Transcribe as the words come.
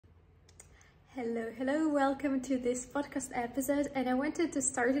Hello, welcome to this podcast episode, and I wanted to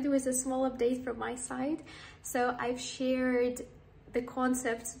start it with a small update from my side. So I've shared the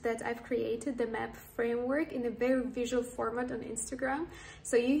concepts that I've created, the map framework, in a very visual format on Instagram.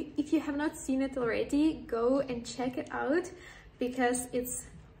 So if you have not seen it already, go and check it out because it's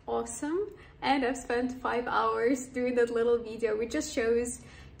awesome. And I've spent 5 hours doing that little video, which just shows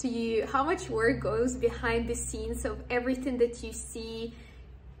to you how much work goes behind the scenes of everything that you see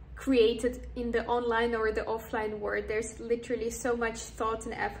created in the online or the offline world. There's literally so much thought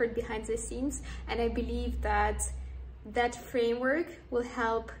and effort behind the scenes, and I believe that that framework will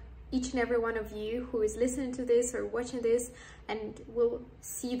help each and every one of you who is listening to this or watching this and will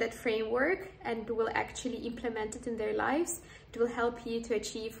see that framework and will actually implement it in their lives. It will help you to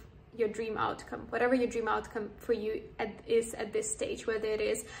achieve your dream outcome, whatever your dream outcome for you is at this stage, whether it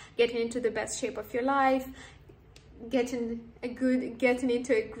is getting into the best shape of your life, getting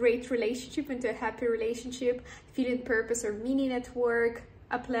into a great relationship, into a happy relationship, feeling purpose or meaning at work,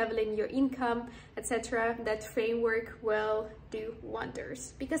 up-leveling your income, etc. That framework will do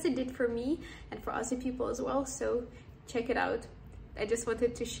wonders because it did for me and for other people as well. So check it out. I just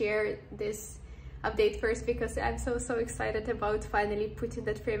wanted to share this update first because I'm so excited about finally putting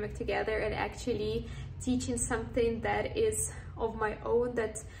that framework together and actually teaching something that is of my own,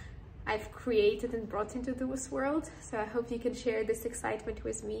 that I've created and brought into this world. So I hope you can share this excitement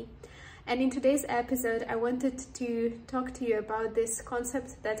with me. And in today's episode, I wanted to talk to you about this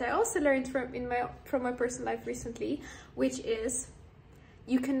concept that I also learned from my personal life recently, which is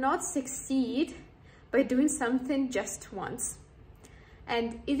you cannot succeed by doing something just once.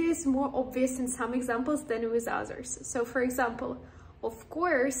 And it is more obvious in some examples than with others. So for example, of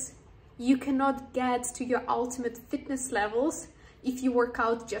course, you cannot get to your ultimate fitness levels if you work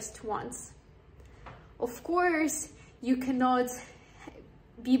out just once. Of course, you cannot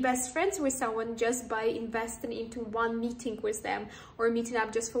be best friends with someone just by investing into one meeting with them or meeting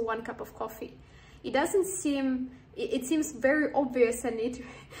up just for one cup of coffee. It seems very obvious, and it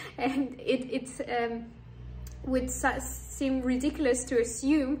would seem ridiculous to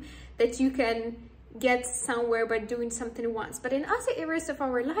assume that you can get somewhere by doing something once. But in other areas of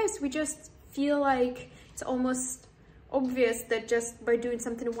our lives, we just feel like it's almost obvious that just by doing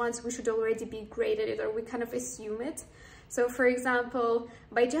something once we should already be great at it, or we kind of assume it. So for example,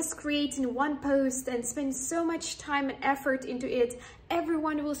 by just creating one post and spending so much time and effort into it,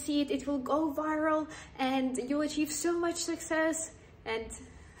 everyone will see it, it will go viral, and you'll achieve so much success. And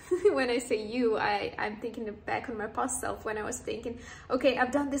when I say you, I'm thinking back on my past self when I was thinking, okay,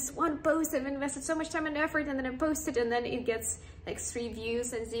 I've done this one post, I've invested so much time and effort, and then I posted, and then it gets like 3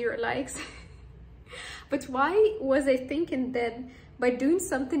 views and 0 likes. But why was I thinking that by doing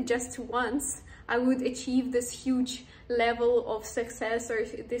something just once, I would achieve this huge level of success or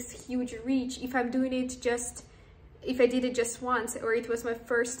this huge reach if I did it just once, or it was my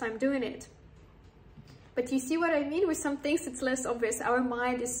first time doing it? But you see what I mean? With some things, it's less obvious. Our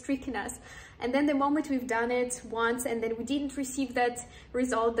mind is tricking us. And then the moment we've done it once and then we didn't receive that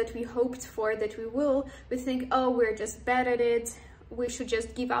result that we hoped for, that we will, we think, oh, we're just bad at it, we should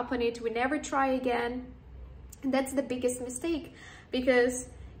just give up on it, we never try again. And that's the biggest mistake, because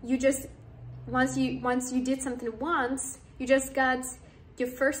you just, once you did something once, you just got your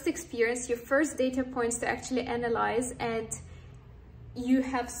first experience, your first data points to actually analyze, and you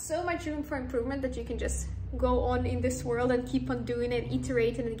have so much room for improvement that you can just go on in this world and keep on doing and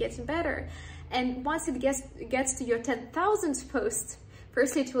iterating and getting better. And once it gets to your 10,000th post,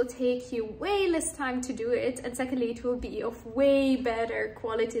 firstly, it will take you way less time to do it, and secondly, it will be of way better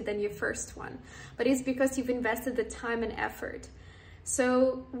quality than your first one. But it's because you've invested the time and effort.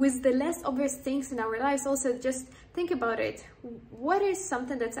 So with the less obvious things in our lives, also just think about it. What is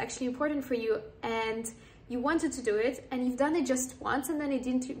something that's actually important for you, and you wanted to do it, and you've done it just once, and then it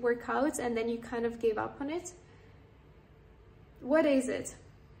didn't work out, and then you kind of gave up on it? What is it?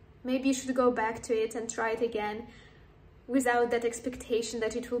 Maybe you should go back to it and try it again, without that expectation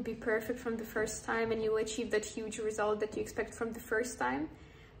that it will be perfect from the first time and you'll achieve that huge result that you expect from the first time.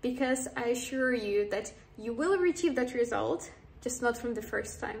 Because I assure you that you will achieve that result, just not from the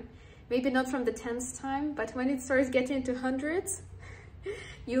first time. Maybe not from the 10th time, but when it starts getting into hundreds,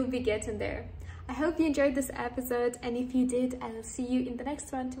 you'll be getting there. I hope you enjoyed this episode, and if you did, I will see you in the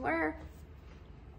next one tomorrow.